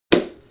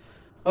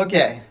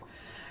Okay.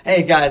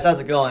 Hey guys, how's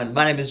it going?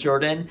 My name is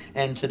Jordan,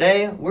 and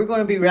today we're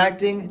going to be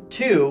reacting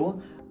to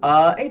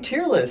a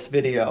tier list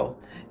video.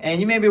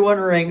 And you may be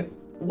wondering,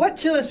 what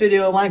tier list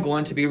video am I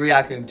going to be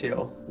reacting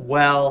to?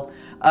 Well,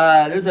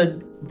 there's a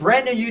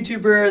brand new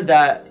YouTuber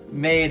that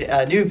made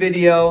a new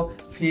video.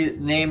 His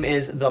name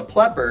is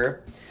ThePlepper.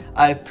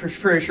 I'm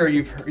pretty sure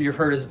you've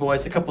heard his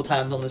voice a couple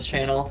times on this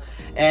channel.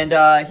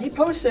 And he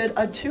posted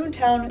a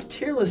Toontown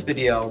tier list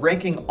video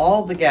ranking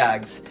all the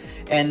gags.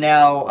 And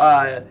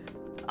now,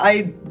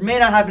 I may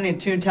not have any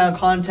Toontown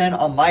content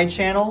on my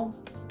channel,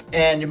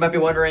 and you might be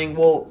wondering,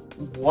 well,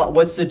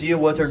 what's the deal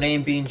with her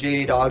name being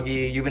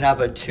JDDOGGY? You even have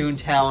a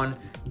Toontown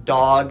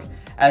dog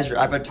as your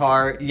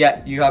avatar,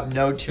 yet you have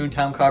no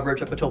Toontown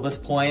coverage up until this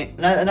point.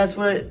 And that's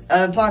what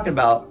I'm talking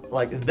about,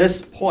 like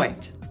this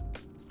point.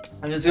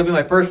 And this is going to be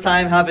my first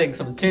time having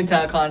some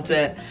Toontown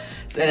content,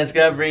 and it's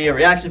going to be a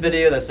reaction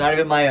video that's not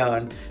even my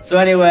own. So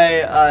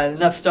anyway,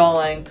 enough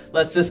stalling,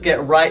 let's just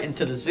get right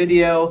into this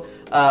video.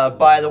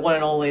 By the one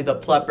and only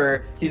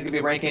ThePlepper. He's gonna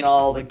be ranking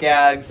all the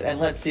gags, and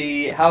let's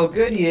see how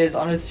good he is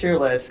on his tier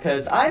list.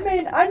 Cause I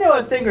know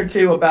a thing or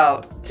two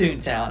about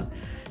Toontown,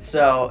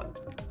 so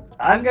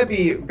I'm gonna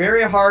be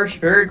very harsh,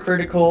 very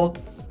critical.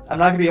 I'm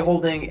not gonna be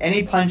holding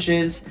any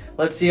punches.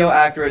 Let's see how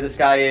accurate this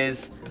guy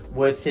is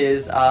with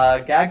his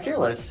gag tier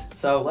list.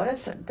 So let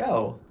us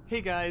go.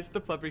 Hey guys,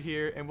 ThePlepper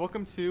here, and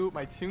welcome to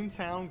my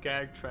Toontown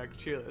gag track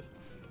tier list.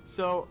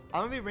 So,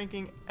 I'm going to be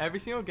ranking every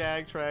single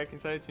gag track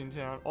inside of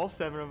Toontown, all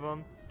 7 of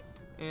them.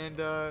 And,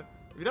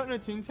 if you don't know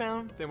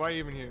Toontown, then why are you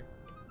even here?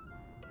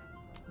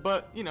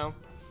 But, you know,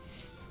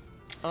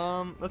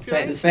 let's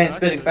get This man's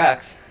spitting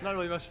facts. Not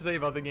really much to say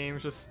about the game,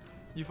 it's just,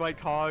 you fight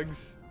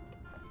cogs.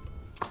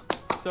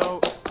 So,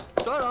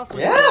 start off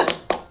with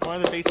one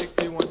of the basic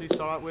 2 ones you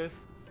start with.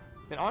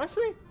 And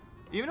honestly,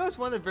 even though it's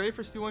one of the very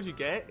first 2 ones you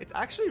get, it's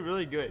actually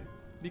really good.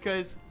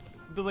 Because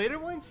the later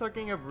ones start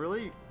getting up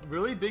really,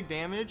 really big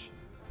damage.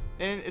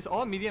 And it's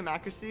all medium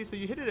accuracy, so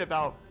you hit it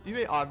about, you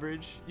hit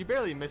average, you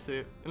barely miss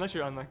it, unless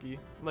you're unlucky,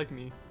 like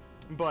me.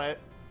 But,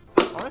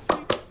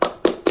 honestly,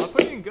 I'll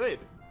put it in good,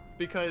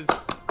 because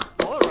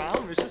all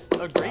around, it's just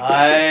a great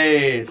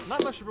gag.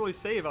 Not much to really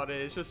say about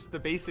it, it's just the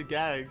basic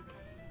gag.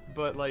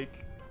 But,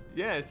 like,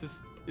 yeah,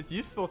 it's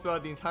useful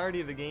throughout the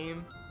entirety of the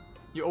game.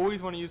 You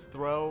always want to use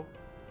throw.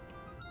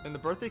 And the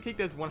birthday cake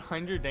does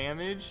 100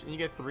 damage, and you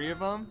get 3 of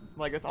them.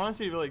 Like, it's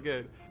honestly really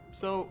good.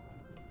 So,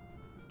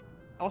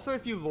 also,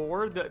 if you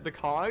lure the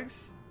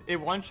cogs, it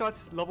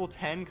one-shots level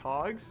 10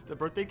 cogs, the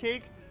birthday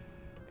cake.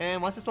 And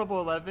once it's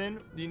level 11,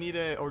 you need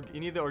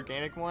the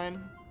organic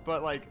one.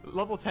 But like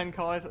level 10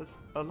 cogs, it's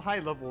a high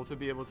level to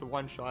be able to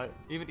one-shot.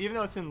 Even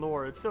though it's in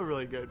lore, it's still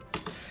really good.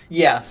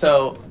 Yeah,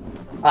 so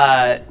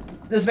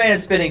this man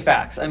is spitting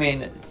facts. I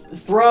mean,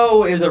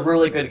 throw is a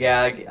really good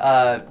gag,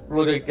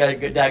 really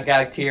good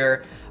gag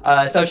tier,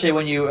 especially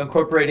when you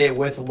incorporate it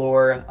with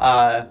lore.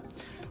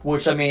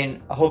 Which, I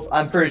mean,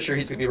 I'm pretty sure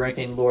he's going to be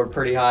ranking lore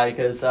pretty high,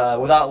 because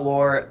without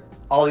lore,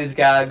 all these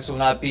gags will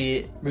not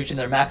be reaching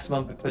their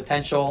maximum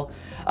potential.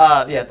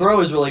 Yeah, throw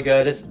is really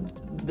good. It's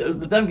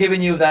them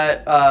giving you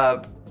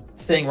that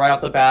thing right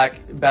off the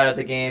bat of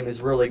the game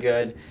is really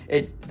good.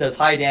 It does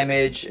high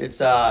damage. It's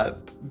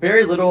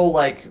very little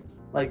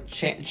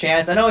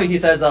chance. I know he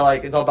says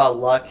like it's all about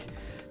luck.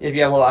 If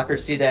you have low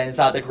accuracy, then it's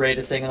not the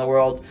greatest thing in the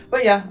world.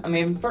 But yeah, I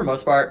mean, for the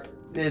most part,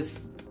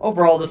 it's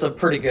overall just a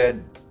pretty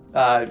good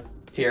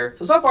tier.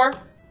 So far.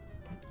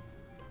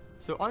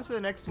 So on to the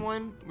next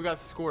one, we got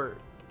Squirt.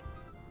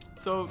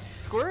 So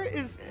Squirt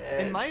is,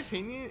 in my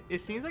opinion,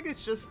 it seems like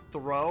it's just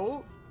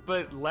throw,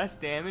 but less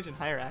damage and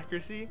higher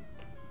accuracy.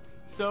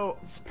 So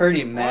it's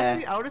pretty meh.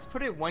 Honestly, I would just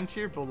put it 1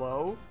 tier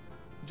below,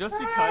 just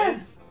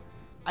because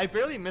I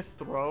barely miss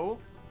throw.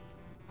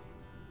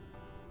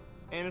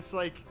 And it's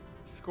like,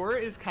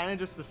 Squirt is kind of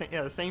just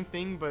the same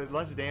thing, but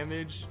less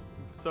damage.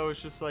 So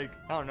it's just like,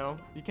 I don't know,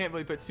 you can't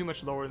really put too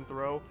much lower than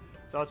throw.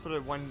 So I'll just put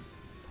it one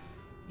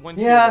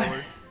tier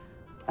lower.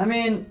 I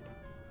mean,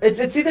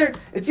 it's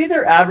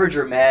either average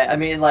or meh. I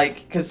mean,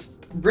 like, because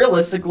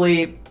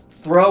realistically,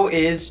 throw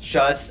is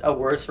just a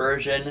worse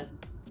version,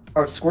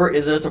 or Squirt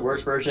is just a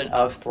worse version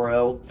of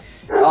throw.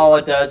 All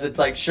it does, it's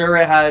like, sure,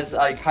 it has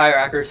like higher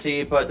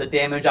accuracy, but the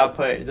damage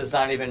output does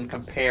not even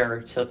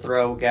compare to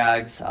throw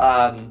gags.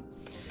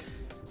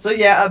 So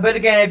yeah, but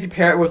again, if you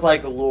pair it with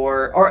like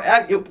lore, or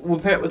we'll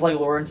pair it with like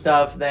lore and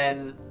stuff,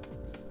 then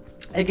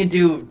it can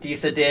do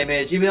decent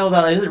damage, even though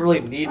that doesn't really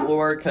need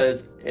lore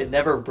because it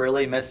never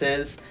really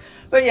misses.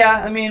 But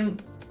yeah, I mean,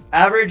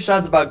 average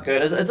sounds about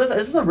good. It's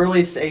just a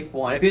really safe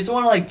one. If you just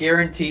want to like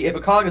guarantee, if a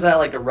cog is at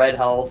like a red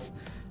health,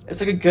 it's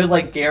like a good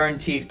like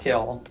guaranteed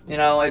kill. You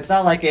know, it's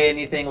not like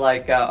anything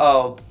like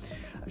oh,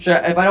 if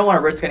I don't want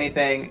to risk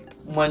anything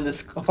when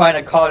this find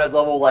a cog at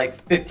level like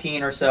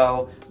 15 or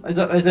so,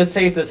 it's the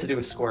safest to do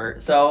a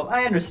Squirt. So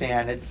I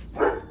understand. It's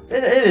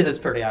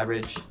pretty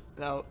average.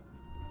 Now,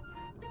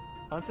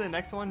 on to the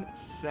next one,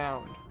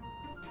 sound.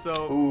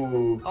 So,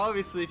 ooh,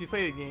 obviously, if you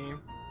play the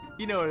game,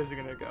 you know where this is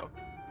gonna go.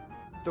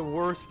 The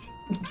worst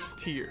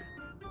tier.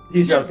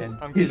 He's joking.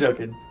 He's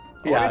joking.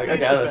 Yeah,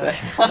 okay,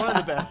 One of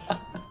the best.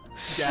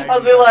 gag. I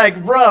was be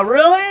like, bro,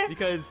 really?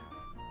 Because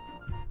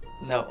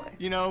No way.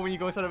 you know when you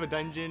go inside of a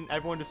dungeon,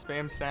 everyone just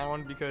spams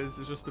sound because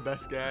it's just the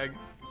best gag.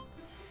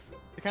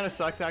 It kind of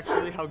sucks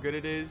actually how good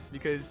it is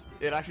because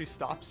it actually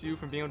stops you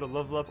from being able to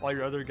level up all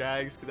your other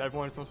gags because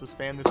everyone is supposed to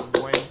spam this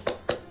one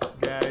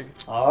gag.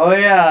 Oh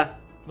yeah.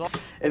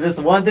 If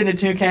there's one thing the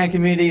Toontown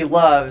community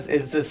loves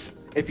is just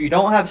if you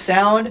don't have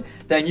sound,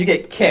 then you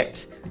get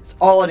kicked. That's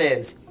all it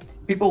is.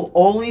 People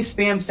only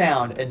spam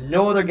sound and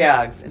no other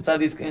gags inside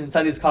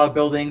these cog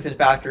buildings and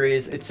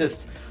factories. It's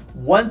just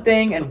one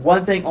thing and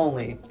one thing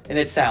only, and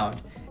it's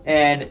sound.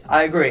 And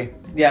I agree.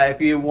 Yeah, if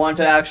you want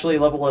to actually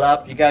level it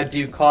up, you gotta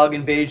do cog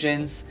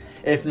invasions.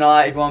 If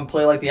not, if you want to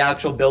play like the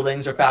actual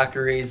buildings or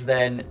factories,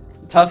 then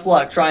tough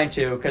luck trying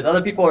to, because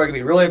other people are gonna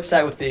be really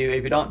upset with you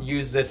if you don't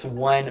use this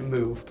one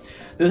move.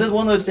 This is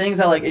one of those things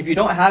that like if you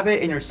don't have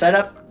it in your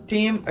setup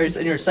team or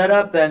in your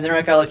setup, then they're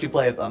not gonna let you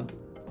play with them.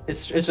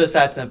 It's just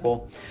that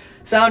simple.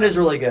 Sound is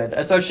really good,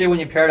 especially when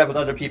you pair it up with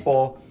other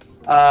people.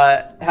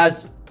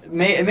 It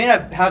may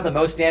not have the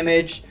most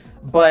damage,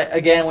 but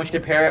again, once you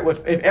compare it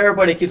with, if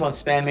everybody keeps on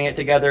spamming it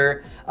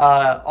together,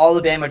 all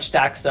the damage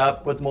stacks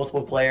up with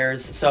multiple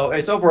players. So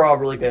it's overall a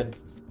really good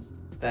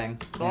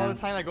thing. All the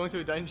time I go into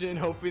a dungeon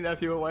hoping that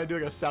people want to do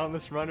like a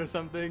soundless run or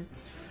something.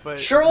 But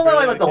sure, only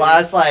like the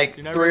last like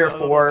 3 or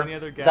 4,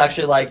 it's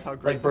actually like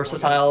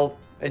versatile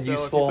and so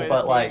useful, if you play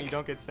but this like game, you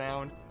don't get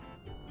sound.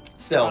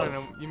 still, I don't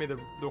know. You made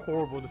the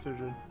horrible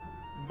decision,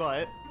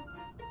 but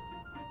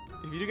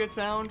if you do get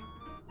sound,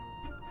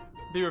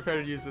 be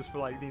prepared to use this for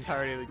like the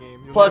entirety of the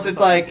game. You'll plus never it's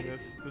stop like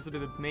using this will be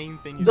the main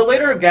thing. the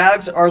later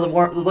gags are the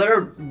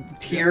later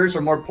tiers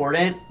are more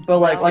important, but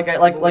like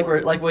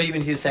what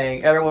even he's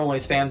saying, everyone only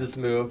spams this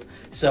move,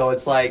 so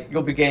it's like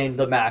you'll be getting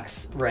the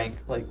max rank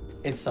like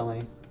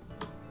instantly.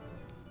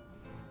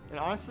 And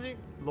honestly,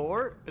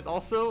 lore is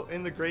also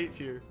in the great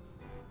tier.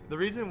 The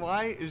reason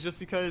why is just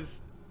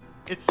because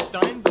it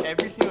stuns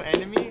every single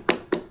enemy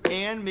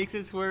and makes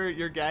it to where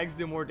your gags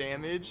do more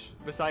damage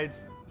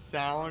besides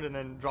sound, and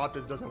then drop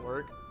just doesn't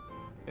work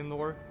in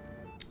lore.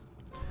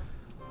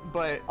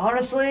 But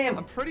honestly,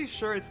 I'm pretty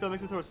sure it still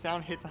makes it so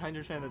sound hits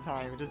 100% of the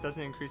time. It just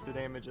doesn't increase the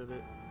damage of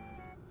it.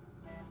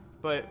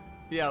 But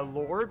yeah,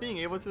 lore being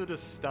able to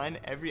just stun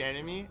every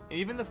enemy, and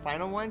even the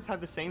final ones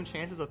have the same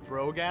chances of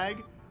throw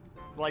gag.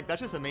 Like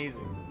that's just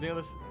amazing. Being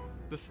able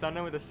to stun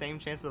them with the same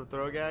chance of a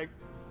throw gag,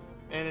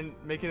 and then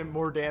making it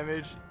more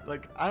damage.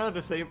 Like I don't have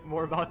to say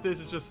more about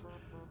this. It's just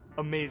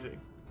amazing,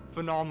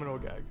 phenomenal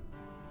gag.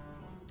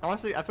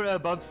 Honestly, I put it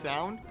above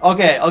sound.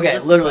 Okay,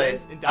 literally,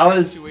 I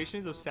was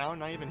situations of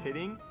sound not even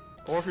hitting,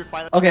 or if you're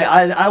fighting. Okay,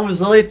 I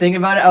was literally thinking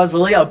about it. I was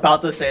literally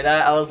about to say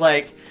that. I was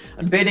like,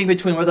 I'm debating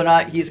between whether or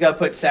not he's gonna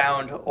put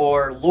sound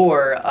or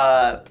lore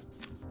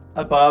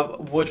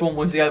above. Which one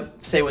was he gonna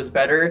say was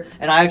better?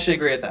 And I actually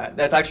agree with that.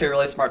 That's actually a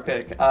really smart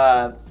pick.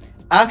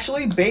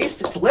 Actually,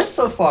 based its list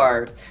so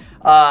far,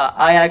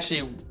 I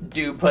actually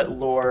do put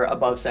lore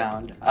above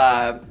sound.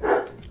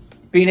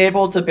 Being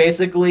able to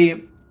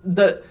basically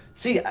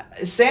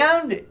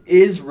sound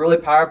is really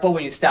powerful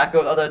when you stack it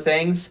with other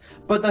things,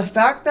 but the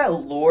fact that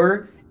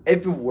lore,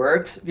 if it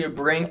works, you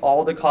bring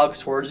all the cogs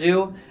towards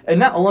you, and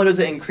not only does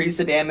it increase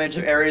the damage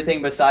of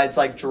everything besides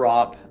like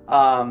drop,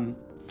 and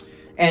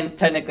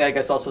technically I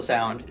guess also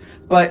sound,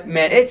 but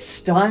man, it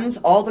stuns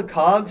all the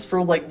cogs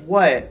for like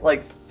what,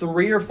 like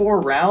 3 or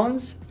 4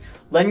 rounds,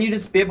 letting you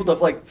just be able to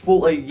like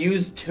fully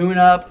use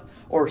Toon-Up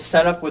or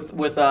set up with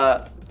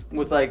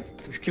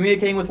like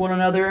communicating with one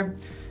another.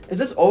 Is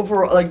this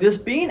overall, like,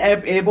 just being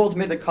able to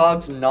make the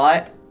cogs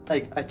not,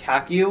 like,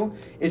 attack you,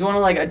 is want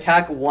to, like,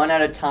 attack one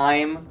at a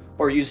time,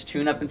 or use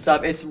Toon-Up and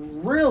stuff, it's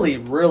really,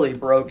 really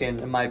broken,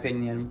 in my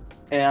opinion.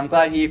 And I'm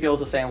glad he feels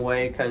the same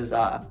way, because,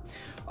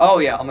 oh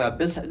yeah, oh my god,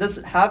 this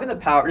having the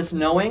power, just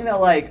knowing that,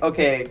 like,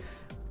 okay,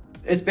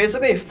 it's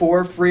basically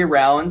 4 free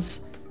rounds,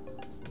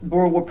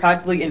 where we're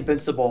practically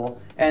invincible,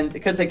 and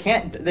because they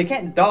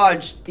can't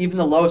dodge even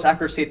the lowest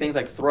accuracy things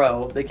like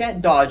throw, they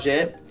can't dodge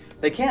it,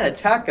 they can't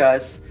attack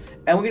us,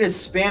 and we can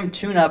just spam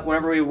Toon-Up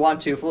whenever we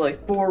want to for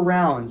like 4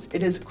 rounds.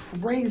 It is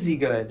crazy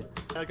good.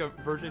 Like a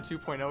version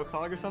 2.0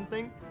 cog or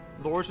something,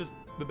 lore's just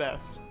the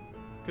best.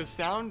 Because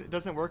sound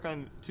doesn't work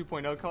on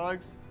 2.0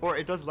 cogs, or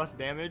it does less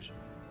damage.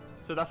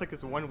 So that's like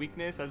its one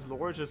weakness, as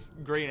lore is just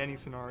great in any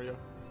scenario.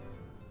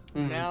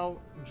 Now,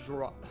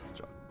 drop.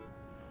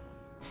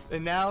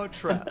 And now,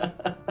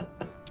 trap.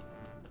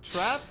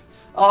 Trap?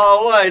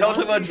 Oh, wait, don't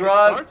talk about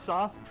drop. Starts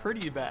off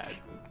pretty bad.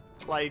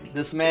 Like,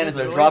 this man is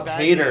a really drop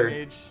bad hater.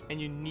 Damage, and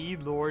you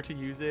need lore to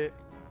use it.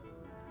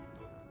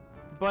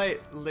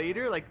 But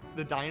later, like,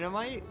 the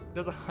dynamite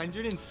does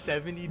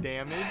 170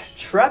 damage.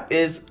 Trap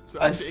is so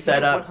a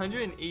setup.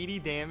 180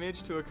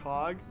 damage to a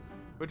cog,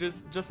 which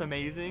is just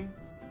amazing.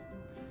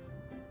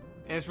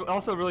 And it's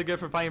also really good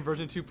for fighting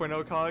version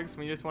 2.0 cogs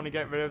when you just want to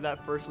get rid of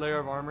that first layer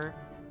of armor.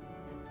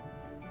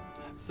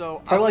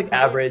 So probably like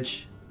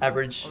average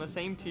on the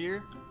same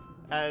tier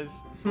as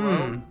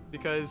throw,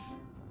 because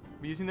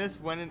using this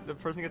when the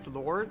person gets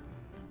lore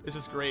is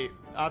just great,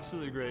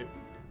 absolutely great.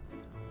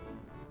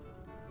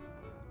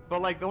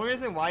 But like the only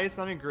reason why it's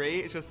not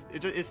great,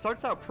 it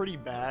starts out pretty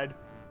bad.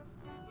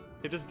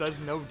 It just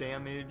does no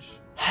damage.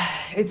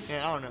 And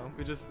I don't know.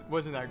 It just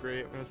wasn't that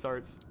great when it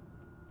starts.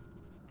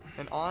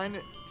 And on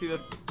to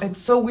the. It's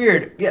so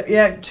weird.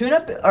 Yeah.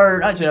 Tune-Up or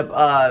not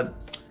Tune-Up.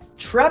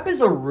 Trap is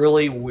a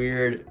really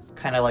weird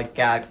kind of like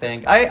gag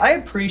thing. I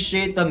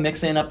appreciate them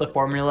mixing up the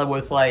formula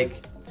with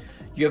like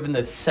you having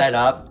this set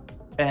up,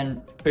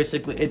 and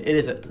basically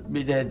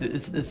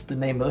it's the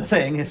name of the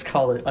thing. It's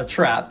called a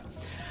trap,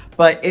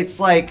 but it's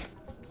like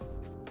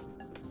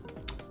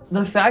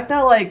the fact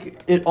that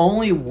like it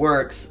only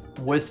works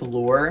with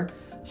lure.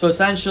 So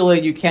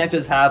essentially, you can't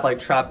just have like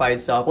trap by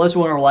itself unless you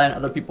want to rely on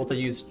other people to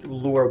use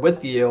lure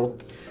with you.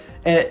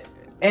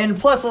 And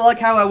plus, I like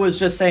how I was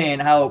just saying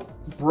how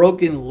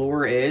broken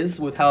lure is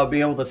with how it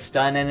be able to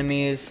stun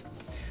enemies,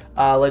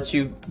 lets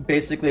you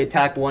basically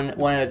attack one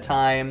at a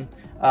time,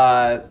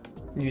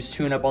 use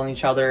tune-up on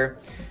each other.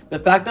 The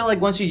fact that like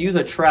once you use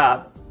a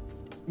trap,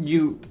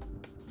 you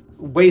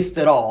waste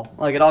it all.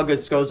 Like it all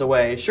just goes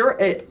away. Sure,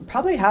 it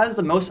probably has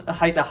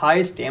the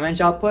highest damage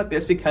output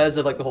just because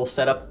of like the whole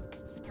setup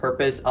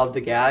purpose of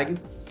the gag.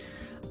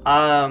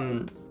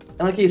 And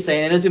like he's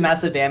saying, it does do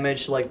massive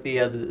damage like the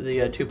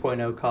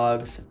 2.0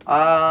 cogs.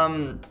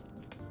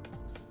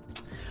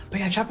 But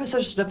yeah, trap is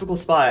such a difficult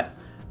spot.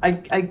 I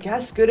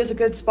guess good is a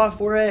good spot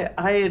for it.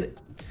 I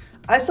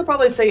still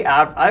probably say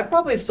I'd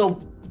probably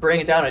still bring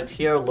it down a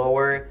tier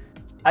lower.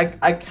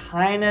 I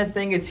kind of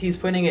think he's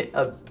putting it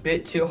a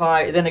bit too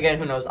high. Then again,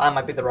 who knows? I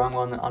might be the wrong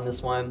one on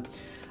this one.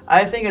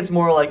 I think it's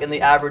more like in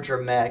the average or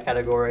meh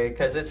category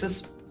because it's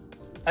just.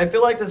 I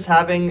feel like just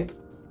having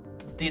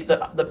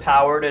the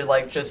power to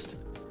like just.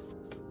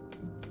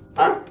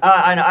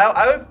 I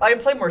know I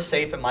play more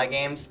safe in my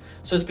games,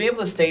 so just being able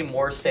to stay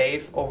more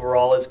safe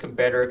overall is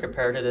better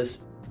compared to this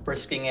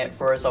risking it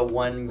for a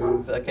one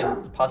move that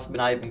can possibly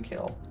not even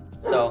kill.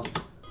 So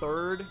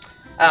third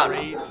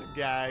great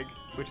gag,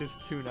 which is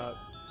Toon-Up.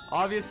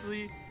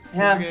 Obviously,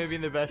 yeah, it's gonna be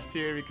in the best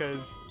tier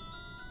because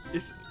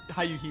it's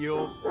how you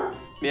heal.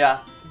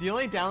 Yeah. The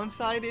only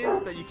downside is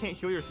that you can't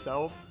heal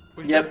yourself,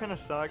 which does kind of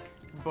suck.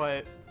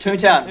 But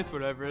Toontown, it's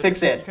whatever.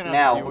 Fix it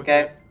now,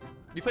 okay?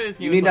 You play this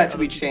game. You need that to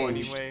be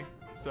changed anyway,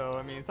 so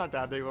I mean it's not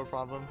that big of a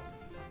problem.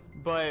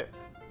 But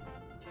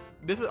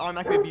this is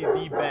automatically be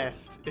the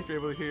best if you're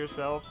able to heal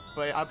yourself.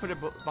 But I put it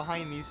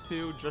behind these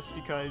two just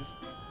because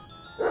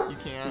you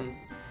can't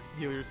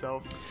heal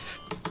yourself.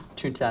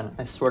 Toontown,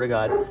 I swear to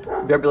God,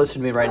 if you ever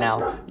listen to me right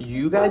now,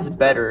 you guys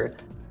better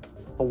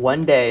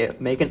one day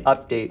make an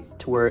update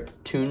to where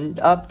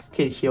Toon-Up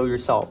can heal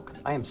yourself,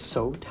 because I am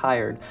so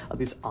tired of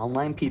these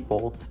online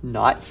people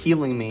not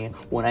healing me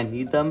when I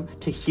need them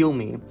to heal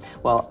me.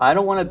 Well, I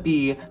don't want to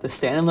be the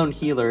standalone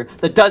healer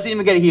that doesn't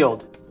even get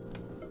healed.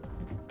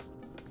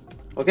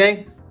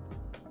 Okay?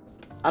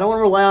 I don't want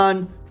to rely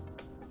on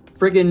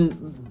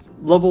friggin'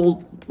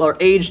 level or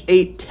age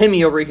 8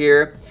 Timmy over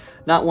here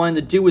not wanting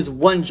to do his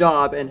one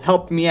job and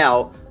help me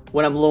out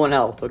when I'm low in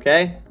health,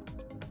 okay?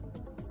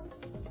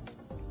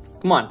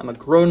 Come on, I'm a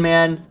grown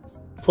man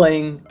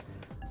playing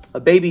a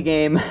baby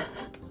game.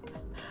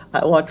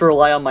 I want to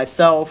rely on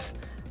myself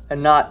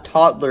and not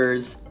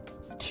toddlers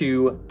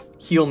to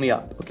heal me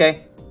up,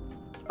 okay?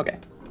 Okay.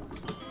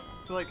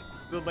 So like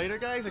the later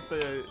guys, like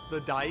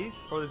the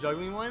dice or the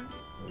juggling one,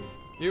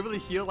 you're able to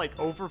heal like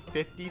over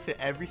 50 to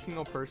every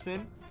single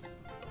person.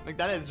 Like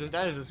that is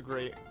just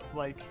great.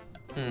 Like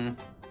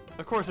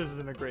of course this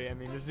isn't a great. I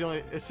mean, it's the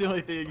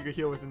only thing you can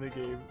heal within the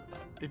game.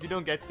 If you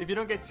don't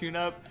get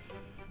Toon-Up,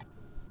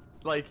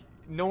 like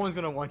no one's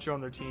gonna want you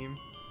on their team.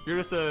 You're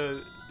just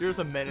a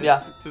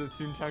menace to the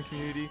Toontown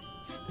community.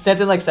 Same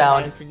thing like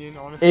Sound. In my opinion,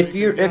 honestly, if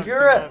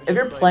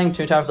you're playing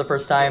Toontown for the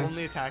first time,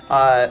 only attacking,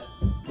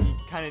 you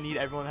kind of need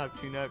everyone to have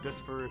Toon-Up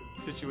just for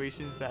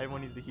situations that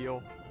everyone needs to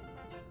heal.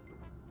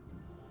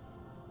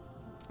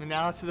 And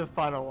now to the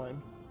final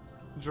one,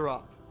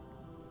 Drop.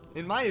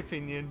 In my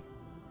opinion,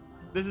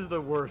 this is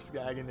the worst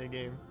gag in the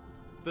game.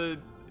 The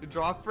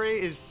drop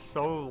rate is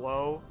so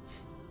low.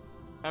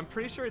 I'm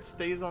pretty sure it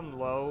stays on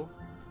low.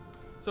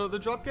 So the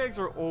drop gags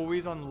are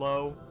always on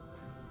low.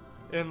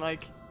 And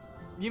like,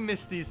 you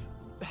miss these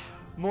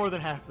more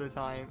than half the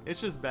time. It's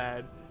just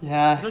bad.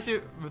 Yeah.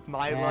 Especially with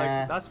my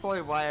luck. That's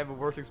probably why I have a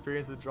worse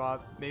experience with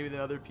drop maybe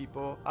than other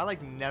people. I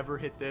like never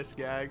hit this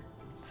gag.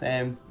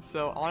 Same.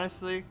 So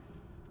honestly,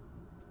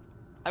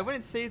 I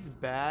wouldn't say it's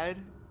bad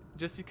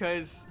just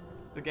because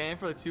the game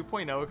for the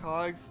 2.0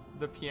 cogs,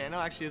 the piano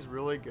actually is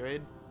really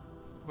good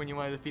when you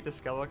want to defeat the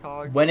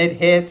Skelecog. When it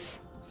hits.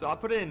 So I'll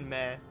put it in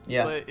meh.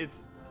 Yeah. But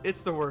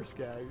it's the worst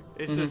gag.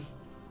 It's just,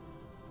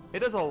 it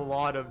does a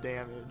lot of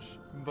damage,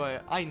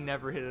 but I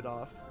never hit it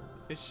off.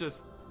 It's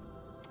just,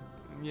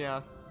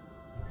 yeah.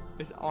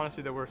 It's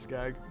honestly the worst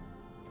gag.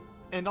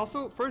 And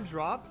also for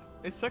drop,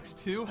 it sucks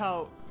too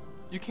how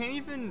you can't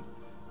even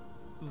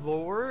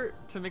lure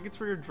to make it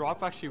so your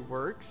drop actually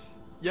works.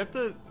 You have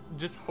to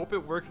just hope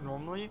it works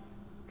normally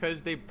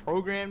because they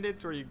programmed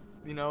it so you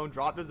know,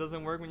 drop just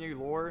doesn't work when you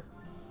lure,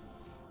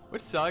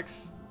 which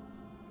sucks.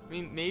 I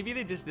mean, maybe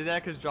they just did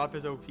that because drop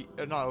is OP,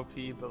 not OP,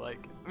 but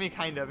like, I mean,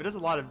 kind of. It does a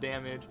lot of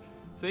damage.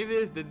 So maybe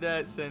they just did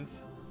that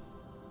since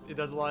it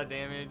does a lot of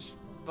damage,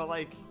 but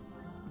like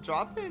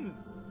dropping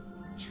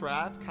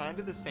trap kind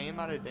of the same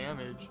amount of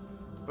damage,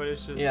 but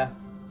it's just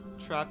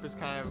trap is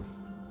kind of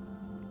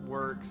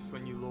works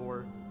when you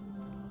lure.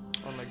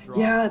 Unlike drop.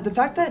 Yeah, the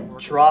fact that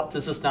drop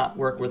does just not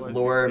work with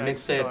lure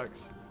makes it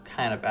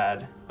kind of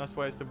bad. That's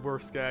why it's the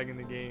worst gag in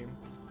the game.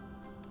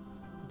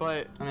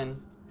 But I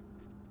mean,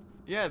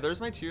 yeah,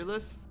 there's my tier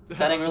list.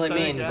 Sounding really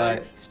mean,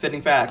 but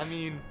spitting facts. I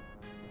mean,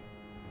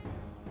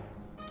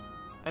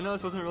 I know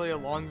this wasn't really a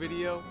long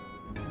video,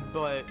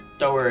 but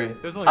don't worry,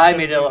 I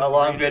made a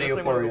long video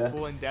for you.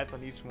 Full in depth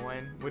on each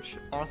one, which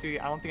honestly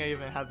I don't think I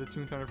even have the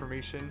Toontown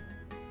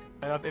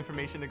enough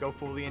information to go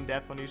fully in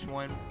depth on each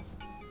one.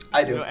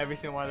 I do. You know every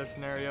single one of their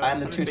scenarios. I'm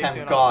the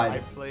Toontown god. I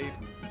played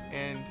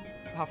and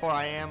how far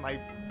I am. I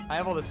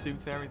have all the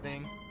suits and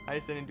everything. I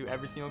just didn't do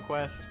every single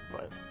quest,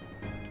 but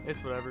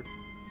it's whatever.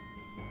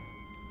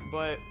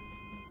 But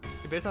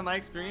based on my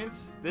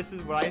experience, this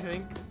is what I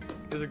think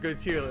is a good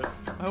tier list.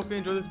 I hope you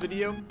enjoyed this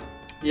video.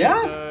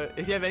 Yeah. And,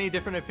 if you have any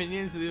different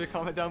opinions, leave a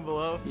comment down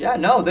below. Yeah.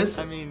 No. This.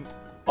 I mean,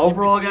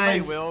 overall,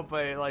 guys. I will,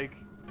 but like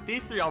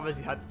these three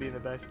obviously have to be in the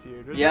best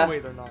tier. There's no way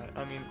they're not.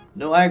 I mean.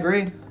 No, I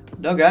agree.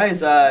 No,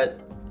 guys.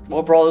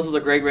 Overall, this was a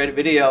great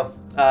video.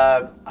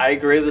 I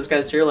agree with this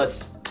guy's tier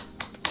list.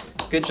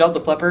 Good job,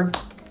 ThePlepper.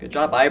 Good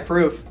job. I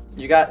approve.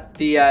 You got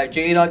the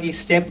JDDOGGY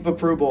stamp of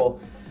approval.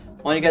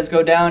 Why don't you guys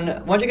go down?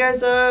 Why don't you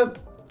guys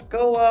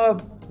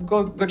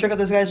go check out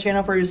this guy's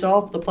channel for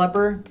yourself,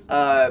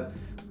 ThePlepper.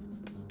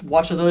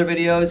 Watch his other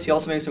videos. He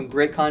also makes some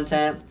great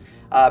content.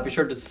 Be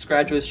sure to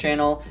subscribe to his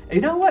channel. And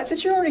you know what?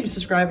 Since you're already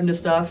subscribing to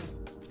stuff,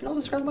 you can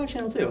also subscribe to my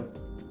channel too.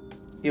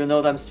 Even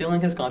though I'm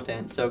stealing his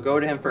content, so go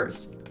to him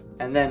first,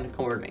 and then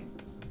come over to me.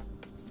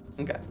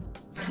 Okay.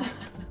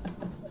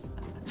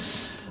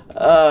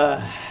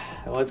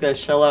 Well, it's gotta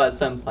show out at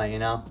some point, you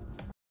know.